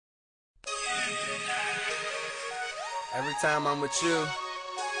Every time I'm with you,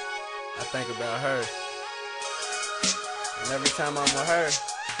 I think about her. And every time I'm with her,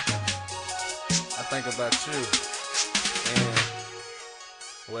 I think about you.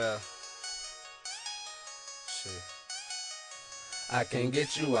 And, well, shit. I can't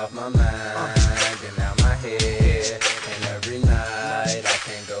get you off my mind and out my head. And every night I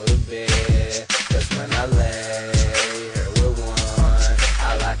can't go to bed. 'Cause when I lay here with one,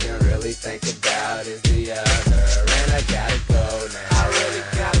 all I can really think about is the other. And I gotta go now. I really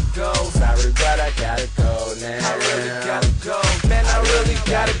gotta go. Sorry, but I gotta go now. I really gotta go. Man, I really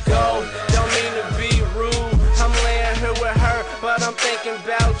gotta go. Don't mean to be rude. I'm laying here with her, but I'm thinking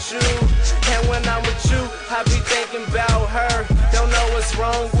about you. And when I'm with you, I be thinking about her. Don't know what's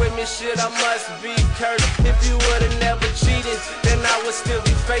wrong with me, shit, I must be cursed. If you would've never cheated, then I would still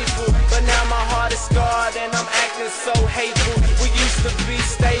be faithful. But now my heart is scarred and I'm acting so hateful. We used to be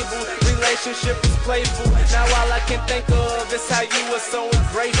stable, relationship was playful. Now all I can think of is how you were so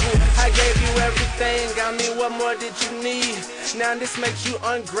ungrateful. I gave you everything, I mean, what more did you need? Now this makes you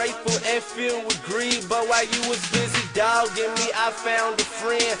ungrateful and filled with greed. But while you was busy dogging me, I found a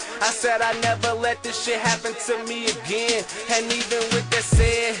friend. I said I'd never let this shit happen to me again. And even with that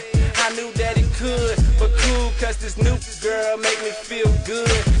said, I knew that it could. But cool, 'cause this new girl make me feel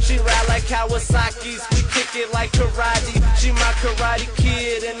good. She ride like Kawasaki's, we kick it like karate. She my karate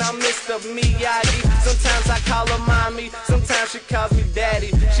kid and I'm Mr. Miyagi. Sometimes I call her mommy, sometimes she calls me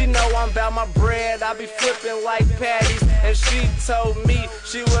daddy. She know I'm about my bread, I be flipping like patties. And she told me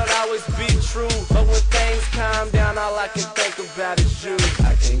she would always be true. But when things calm down, all I can think about is you.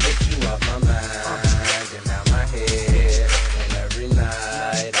 I can't get you off my mind and out my head. And every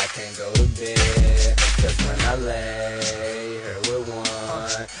night I can't go to bed. 'Cause when I lay here with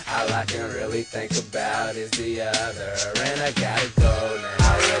one, all I can really think about is the other. And I gotta go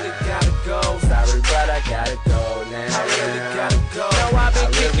now. I really gotta go. Sorry, but I gotta go now. I really gotta go. No, I've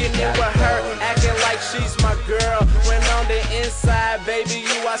been kicking it with her, acting like she's my girl. When on the inside, baby,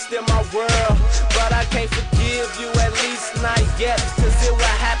 you are still my world. But I can't forgive you, at least not yet. 'Cause it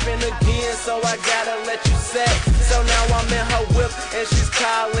will happen again, so I gotta let you set. So now I'm in her whip and she's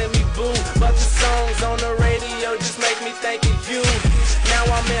calling me boo. But the songs on the radio just make me think of you. Now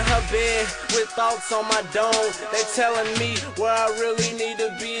I'm in her bed with thoughts on my dome. They telling me where I really need to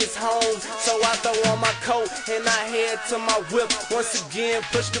be is home. So I throw on my coat and I head to my whip. Once again,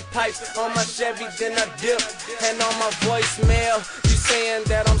 push the pipes on my Chevy, then I dip. And on my voicemail, you saying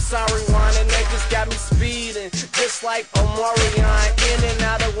that I'm sorry, Juan. And they just got me speeding, just like Omarion. In and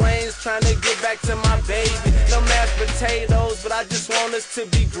out of lanes, trying to get back to my baby. No mashed potatoes, but I just want us to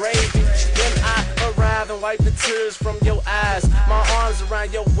be gravy. When I arrive and wipe the tears from your eyes, my arms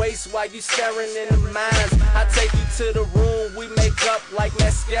around your waist while you staring in the mines. I take you to the room, we make up like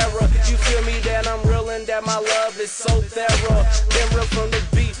mascara. You feel me that I'm real and that my love is so thorough. Been real from the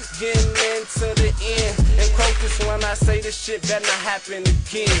beat, getting into the end. And quote this when I say this shit better not happen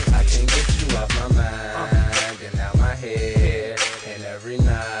again. I can't get you off my mind and out my head. And every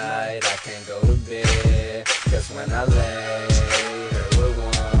night I can't go to bed. 'Cause when I lay